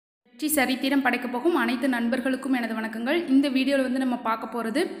வெற்றி சரித்திரம் படைக்கப் போகும் அனைத்து நண்பர்களுக்கும் எனது வணக்கங்கள். இந்த வீடியோவில் வந்து நம்ம பார்க்க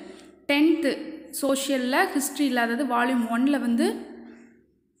போகிறது 10th சோஷியலில் ஹிஸ்ட்ரி இல்லாதது வால்யூம் 1ல் வந்து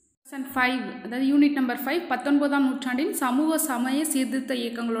 5 அதாவது யூனிட் நம்பர் 5 19ஆம் நூற்றாண்டின் சமூக சமய சீர்திருத்த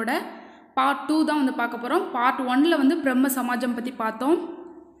இயக்கங்களோட பார்ட் 2 தான் வந்து பார்க்க போகிறோம். பார்ட் 1ல் வந்து பிரம்ம சமாஜம் பற்றி பார்த்தோம்.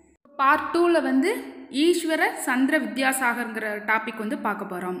 பார்ட் 2ல் வந்து ஈஸ்வர சந்திர வித்யாசாகர்ங்கிற டாபிக் வந்து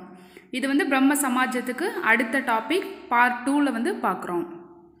பார்க்க போகிறோம். இது வந்து பிரம்ம சமாஜத்துக்கு அடுத்த டாபிக் பார்ட் 2ல் வந்து பார்க்குறோம்.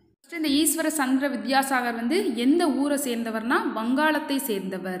 இந்த ஈஸ்வர சந்திர வித்யாசாகர் வந்து எந்த ஊரை சேர்ந்தவர்னா வங்காளத்தை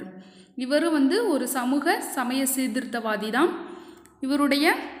சேர்ந்தவர். இவரும் வந்து ஒரு சமூக சமய சீர்திருத்தவாதி தான்.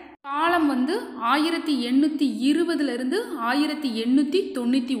 இவருடைய காலம் வந்து 1820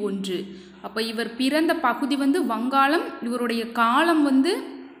 1891. அப்போ இவர் பிறந்த பகுதி வந்து வங்காளம். இவருடைய காலம் வந்து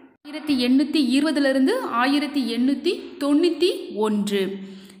 1820 1891.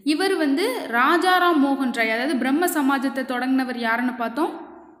 இவர் வந்து ராஜாராம் மோகன் ராய், அதாவது பிரம்ம சமாஜத்தை தொடங்கினவர் யாருன்னு பார்த்தோம்,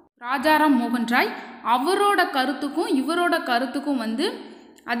 ராஜாராம் மோகன் ராய். அவரோட கருத்துக்கும் இவரோட கருத்துக்கும் வந்து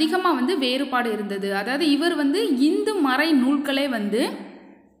அதிகமாக வந்து வேறுபாடு இருந்தது. அதாவது இவர் வந்து இந்து மறை நூல்களே வந்து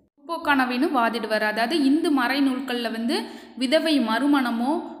முற்போக்கானவைன்னு வாதிடுவார். அதாவது இந்து மறை நூல்களில் வந்து விதவை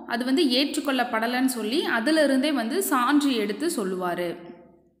மறுமணமோ அது வந்து ஏற்றுக்கொள்ளப்படலைன்னு சொல்லி அதிலிருந்தே வந்து சான்று எடுத்து சொல்லுவார்.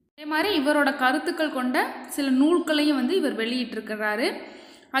 அதே மாதிரி இவரோட கருத்துக்கள் கொண்ட சில நூல்களையும் வந்து இவர் வெளியிட்டிருக்கிறாரு.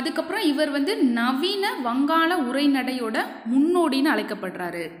 அதுக்கப்புறம் இவர் வந்து நவீன வங்காள உரைநடையோட முன்னோடின்னு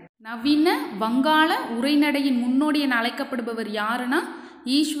அழைக்கப்படுறாரு. நவீன வங்காள உரைநடையின் முன்னோடி என அழைக்கப்படுபவர் யாருன்னா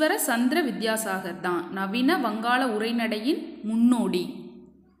ஈஸ்வர சந்திர வித்யாசாகர் தான். நவீன வங்காள உரைநடையின் முன்னோடி.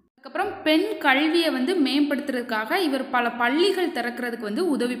 அதுக்கப்புறம் பெண் கல்வியை வந்து மேம்படுத்துறதுக்காக இவர் பல பள்ளிகள் திறக்கிறதுக்கு வந்து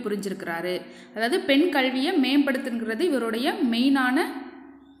உதவி புரிஞ்சிருக்கிறாரு. அதாவது பெண் கல்வியை மேம்படுத்துங்கிறது இவருடைய மெயினான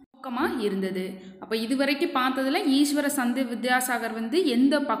நோக்கமாக இருந்தது. அப்போ இதுவரைக்கும் பார்த்ததில் ஈஸ்வர சந்திர வித்யாசாகர் வந்து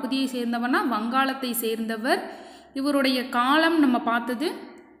எந்த பகுதியை சேர்ந்தவர்னா வங்காளத்தை சேர்ந்தவர். இவருடைய காலம் நம்ம பார்த்தது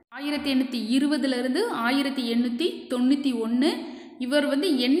 1820 1891. இவர் வந்து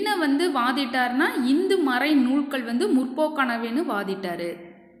என்ன வந்து வாதிட்டார்னா இந்து மறை நூல்கள் வந்து முற்போக்கானவைன்னு வாதிட்டார்.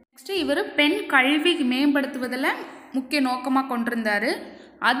 நெக்ஸ்ட்டு இவர் பெண் கல்வி மேம்படுத்துவதில் முக்கிய நோக்கமாக கொண்டிருந்தார்.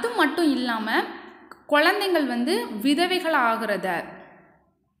 அது மட்டும் இல்லாமல் குழந்தைகள் வந்து விதவைகள் ஆகிறத,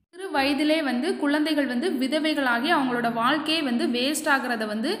 சிறு வயதிலே வந்து குழந்தைகள் வந்து விதவைகளாகி அவங்களோட வாழ்க்கையை வந்து வேஸ்ட் ஆகிறத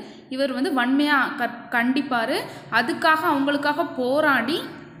வந்து இவர் வந்து வன்மையாக கண்டிப்பார். அதுக்காக அவங்களுக்காக போராடி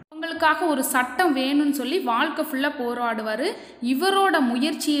அவங்களுக்காக ஒரு சட்டம் வேணும்னு சொல்லி வாழ்க்கை ஃபுல்லாக போராடுவார். இவரோட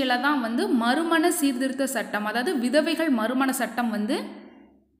முயற்சியில் தான் வந்து மறுமண சீர்திருத்த சட்டம், அதாவது விதவைகள் மறுமண சட்டம் வந்து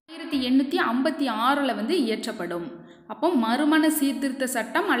 1856 வந்து இயற்றப்படும். அப்போ மறுமண சீர்திருத்த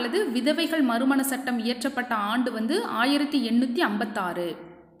சட்டம் அல்லது விதவைகள் மறுமண சட்டம் இயற்றப்பட்ட ஆண்டு வந்து 1856.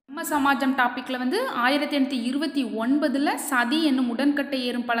 பிரம்ம சமாஜம் டாப்பிக்கில் வந்து 1829 சதி என்னும் உடன்கட்டை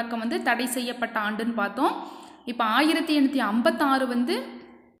ஏறும் பழக்கம் வந்து தடை செய்யப்பட்ட ஆண்டுன்னு பார்த்தோம். இப்போ 1856 வந்து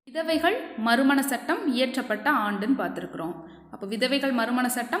விதவைகள் மறுமண சட்டம் இயற்றப்பட்ட ஆண்டுன்னு பார்த்துருக்குறோம். அப்போ விதவைகள் மறுமண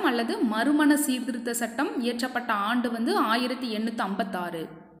சட்டம் அல்லது மறுமண சீர்திருத்த சட்டம் இயற்றப்பட்ட ஆண்டு வந்து 1856.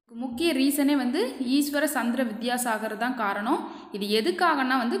 முக்கிய ரீசனே வந்து ஈஸ்வர சந்திர வித்யாசாகர் தான் காரணம். இது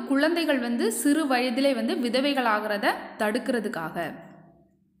எதுக்காகனா வந்து குழந்தைகள் வந்து சிறு வயதிலே வந்து விதவைகள் ஆகிறத தடுக்கிறதுக்காக.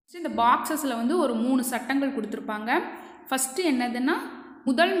 இந்த பாக்ஸஸில் வந்து ஒரு 3 சட்டங்கள் கொடுத்துருப்பாங்க. ஃபஸ்ட்டு என்னதுன்னா,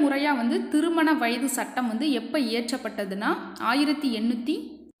 முதல் முறையாக வந்து திருமண வயது சட்டம் வந்து எப்போ இயற்றப்பட்டதுன்னா 1860.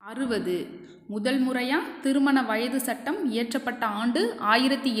 முதல் முறையாக திருமண வயது சட்டம் இயற்றப்பட்ட ஆண்டு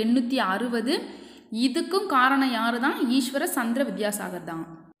 1860. இதுக்கும் காரணம் யாரு தான்? ஈஸ்வர சந்திர வித்யாசாகர் தான்.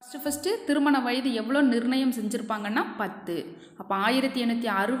 ஃபஸ்ட்டு திருமண வயது எவ்வளோ நிர்ணயம் செஞ்சுருப்பாங்கன்னா 10. அப்போ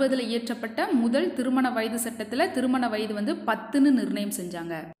 1860 இயற்றப்பட்ட முதல் திருமண வயது சட்டத்தில் திருமண வயது வந்து 10ன்னு நிர்ணயம்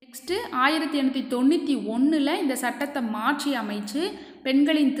செஞ்சாங்க. நெக்ஸ்ட்டு 1891 இந்த சட்டத்தை மாற்றி அமைச்சு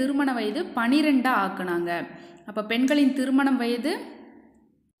பெண்களின் திருமண வயது 12 ஆக்குனாங்க. அப்போ பெண்களின் திருமண வயது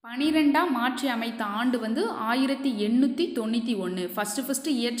 12 மாற்றி அமைத்த ஆண்டு வந்து 1891.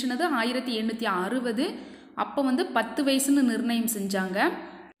 ஃபஸ்ட்டு இயற்றினது 1860. அப்போ வந்து 10 வயசுன்னு நிர்ணயம் செஞ்சாங்க.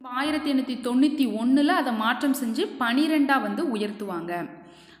 1891 அதை மாற்றம் செஞ்சு 12 வந்து உயர்த்துவாங்க.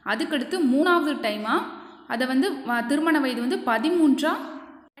 அதுக்கடுத்து 3வது டைமாக அதை வந்து திருமண வயது வந்து 13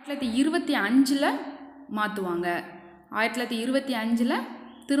 1925 மாற்றுவாங்க. 1925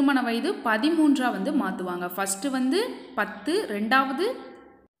 திருமண வயது 13 வந்து மாற்றுவாங்க. ஃபஸ்ட்டு வந்து 10, 2வது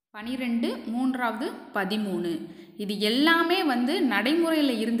 12, 3வது 13. இது எல்லாமே வந்து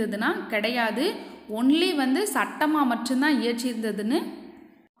நடைமுறையில் இருந்ததுன்னா கிடையாது. ஒன்லி வந்து சட்டமாக மட்டும்தான் இயற்றியிருந்ததுன்னு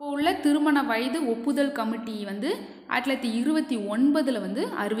இப்போ உள்ள திருமண வயது ஒப்புதல் கமிட்டி வந்து 1929 வந்து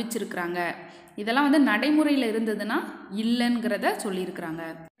அறிவிச்சிருக்கிறாங்க. இதெல்லாம் வந்து நடைமுறையில் இருந்ததுன்னா இல்லைங்கிறத சொல்லியிருக்கிறாங்க.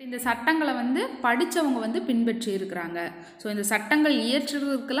 இந்த சட்டங்களை வந்து படித்தவங்க வந்து பின்பற்றி இருக்கிறாங்க. ஸோ இந்த சட்டங்கள்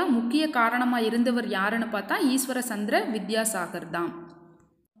இயற்றுறதுக்கெல்லாம் முக்கிய காரணமாக இருந்தவர் யாருன்னு பார்த்தா ஈஸ்வர சந்திர வித்யாசாகர் தான்.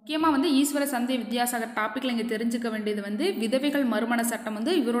 முக்கியமாக வந்து ஈஸ்வர சந்தை வித்யாசாகர் டாப்பிக்கில் இங்கே தெரிஞ்சுக்க வேண்டியது வந்து விதவைகள் மறுமண சட்டம்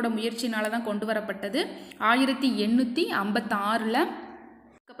வந்து இவரோட முயற்சினால தான் கொண்டு வரப்பட்டது 1856.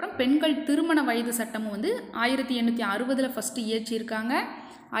 அதுக்கப்புறம் பெண்கள் திருமண வயது சட்டமும் வந்து 1860 ஃபஸ்ட்டு இயற்றியிருக்காங்க.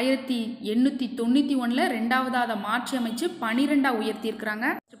 1891 ரெண்டாவது அதை மாற்றி அமைச்சு 12 உயர்த்தியிருக்கிறாங்க.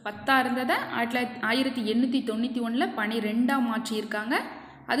 10 இருந்ததை 1891 12 மாற்றியிருக்காங்க.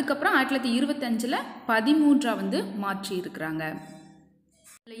 அதுக்கப்புறம் 1925 13 வந்து மாற்றி இருக்கிறாங்க.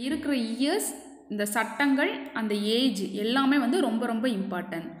 இதில் இருக்கிற இயர்ஸ், இந்த சட்டங்கள், அந்த ஏஜ் எல்லாமே வந்து ரொம்ப ரொம்ப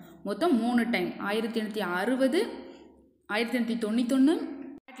இம்பார்ட்டன்ட். மொத்தம் 3 டைம் 1860, 1891,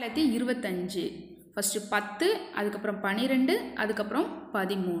 1925. ஃபஸ்ட்டு 10, அதுக்கப்புறம் 12, அதுக்கப்புறம்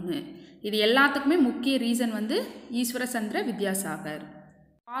 13. இது எல்லாத்துக்குமே முக்கிய ரீசன் வந்து ஈஸ்வர சந்திர வித்யாசாகர்.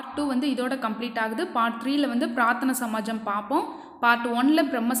 பார்ட் 2 வந்து இதோட கம்ப்ளீட் ஆகுது. பார்ட் 3ல் வந்து பிரார்த்தன சமாஜம் பார்ப்போம். பார்ட் 1ல்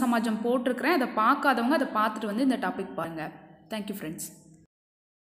பிரம்ம சமாஜம் போட்டிருக்கிறேன். அதை பார்க்காதவங்க அதை பார்த்துட்டு வந்து இந்த டாபிக் பாருங்கள். Thank you friends.